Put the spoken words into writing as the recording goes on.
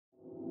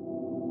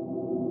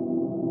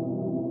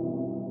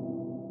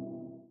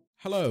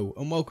Hello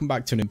and welcome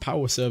back to an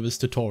Empower Servers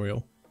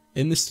tutorial.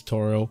 In this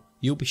tutorial,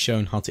 you'll be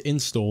shown how to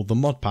install the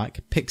mod pack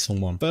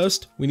Pixelmon.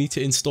 First, we need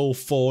to install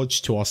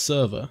Forge to our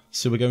server,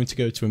 so we're going to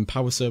go to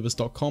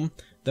empowerservers.com,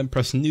 then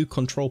press new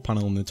control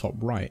panel in the top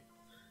right.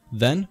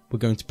 Then, we're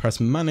going to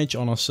press manage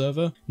on our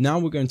server. Now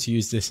we're going to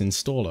use this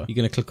installer. You're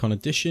going to click on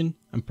addition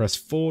and press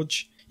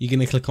Forge. You're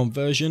going to click on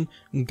version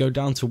and go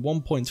down to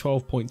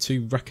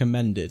 1.12.2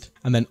 recommended.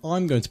 And then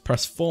I'm going to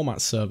press format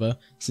server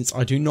since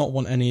I do not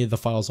want any of the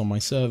files on my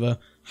server.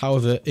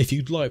 However, if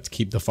you'd like to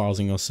keep the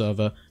files on your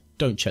server,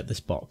 don't check this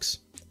box.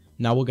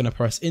 Now we're going to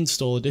press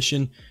install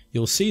edition.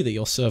 You'll see that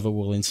your server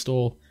will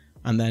install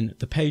and then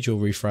the page will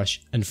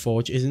refresh and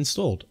Forge is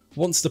installed.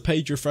 Once the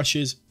page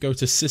refreshes, go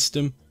to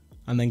system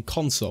and then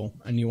console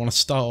and you want to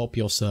start up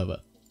your server.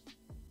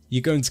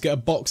 You're going to get a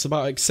box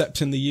about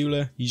accepting the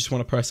EULA, you just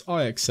want to press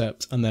I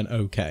accept and then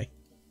OK.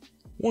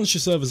 Once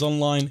your server's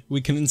online, we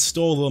can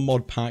install the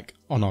mod pack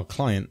on our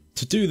client.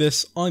 To do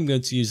this, I'm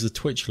going to use the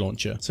Twitch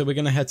launcher. So we're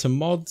going to head to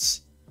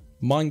mods,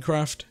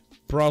 Minecraft,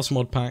 browse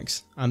mod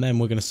packs, and then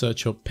we're going to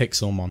search up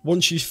Pixelmon.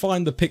 Once you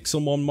find the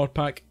Pixelmon mod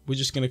pack, we're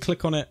just going to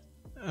click on it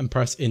and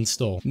press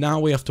install. Now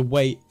we have to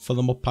wait for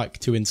the mod pack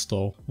to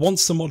install.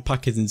 Once the mod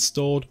pack is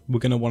installed, we're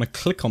going to want to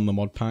click on the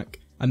mod pack.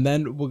 And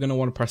then we're going to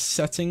want to press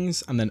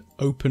settings and then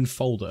open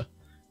folder.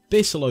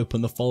 This will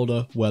open the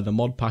folder where the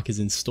mod pack is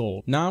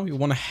installed. Now you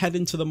want to head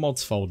into the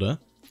mods folder,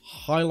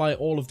 highlight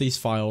all of these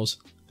files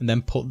and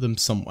then put them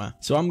somewhere.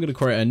 So I'm going to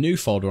create a new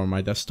folder on my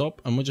desktop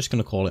and we're just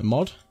going to call it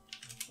mod.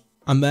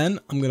 And then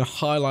I'm going to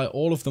highlight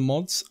all of the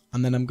mods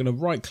and then I'm going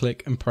to right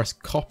click and press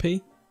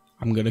copy.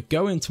 I'm going to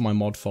go into my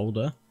mod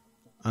folder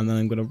and then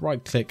I'm going to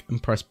right click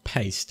and press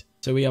paste.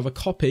 So we have a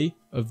copy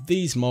of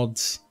these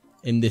mods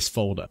in this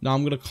folder. Now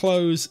I'm going to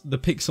close the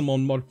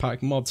Pixelmon mod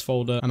pack mods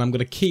folder and I'm going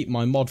to keep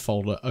my mod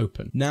folder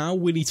open. Now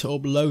we need to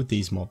upload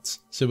these mods.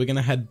 So we're going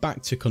to head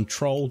back to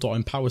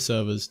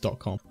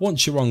control.empowerservers.com.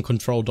 Once you're on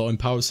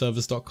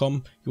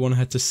control.empowerservers.com, you want to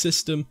head to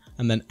system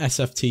and then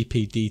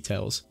SFTP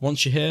details.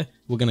 Once you're here,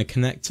 we're going to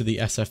connect to the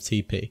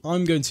SFTP.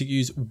 I'm going to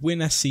use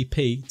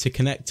WinSCP to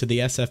connect to the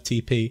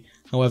SFTP.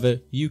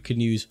 However, you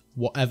can use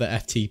whatever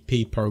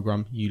FTP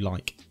program you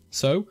like.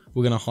 So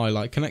we're going to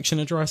highlight connection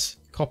address,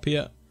 copy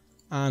it,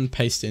 and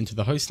paste it into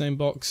the hostname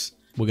box.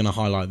 We're going to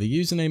highlight the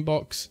username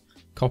box,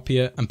 copy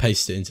it and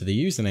paste it into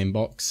the username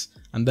box.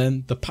 And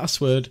then the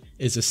password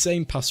is the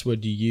same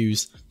password you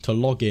use to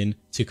log in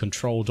to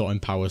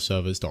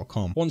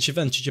control.empowerservers.com. Once you've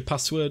entered your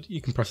password,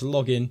 you can press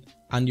login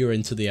and you're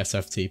into the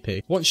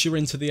SFTP. Once you're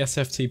into the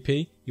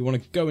SFTP, you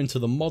want to go into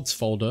the mods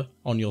folder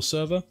on your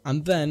server.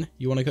 And then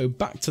you want to go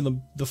back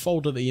to the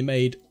folder that you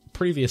made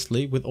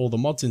previously with all the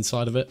mods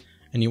inside of it.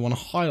 And you want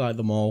to highlight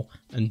them all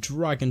and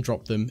drag and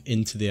drop them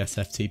into the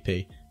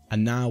SFTP.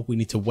 And now we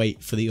need to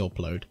wait for the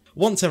upload.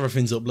 Once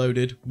everything's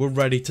uploaded, we're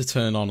ready to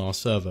turn on our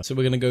server. So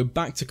we're going to go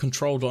back to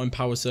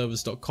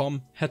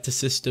control.empowerservers.com, head to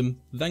system,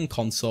 then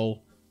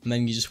console, and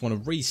then you just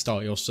want to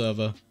restart your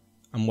server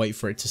and wait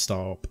for it to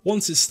start up.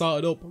 Once it's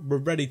started up, we're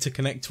ready to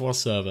connect to our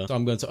server. So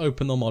I'm going to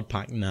open the mod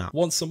pack now.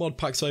 Once the mod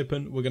pack's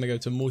open, we're going to go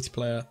to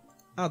multiplayer,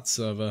 add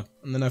server,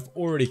 and then I've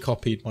already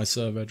copied my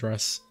server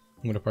address.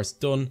 I'm going to press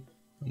done.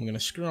 I'm going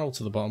to scroll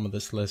to the bottom of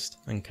this list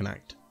and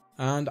connect.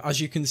 And as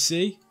you can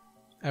see,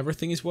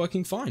 everything is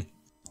working fine.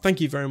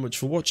 Thank you very much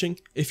for watching.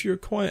 If you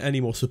require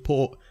any more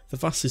support, the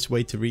fastest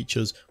way to reach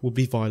us will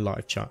be via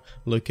live chat,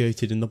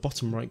 located in the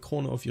bottom right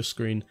corner of your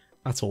screen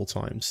at all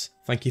times.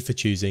 Thank you for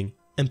choosing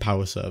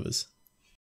Empower Servers.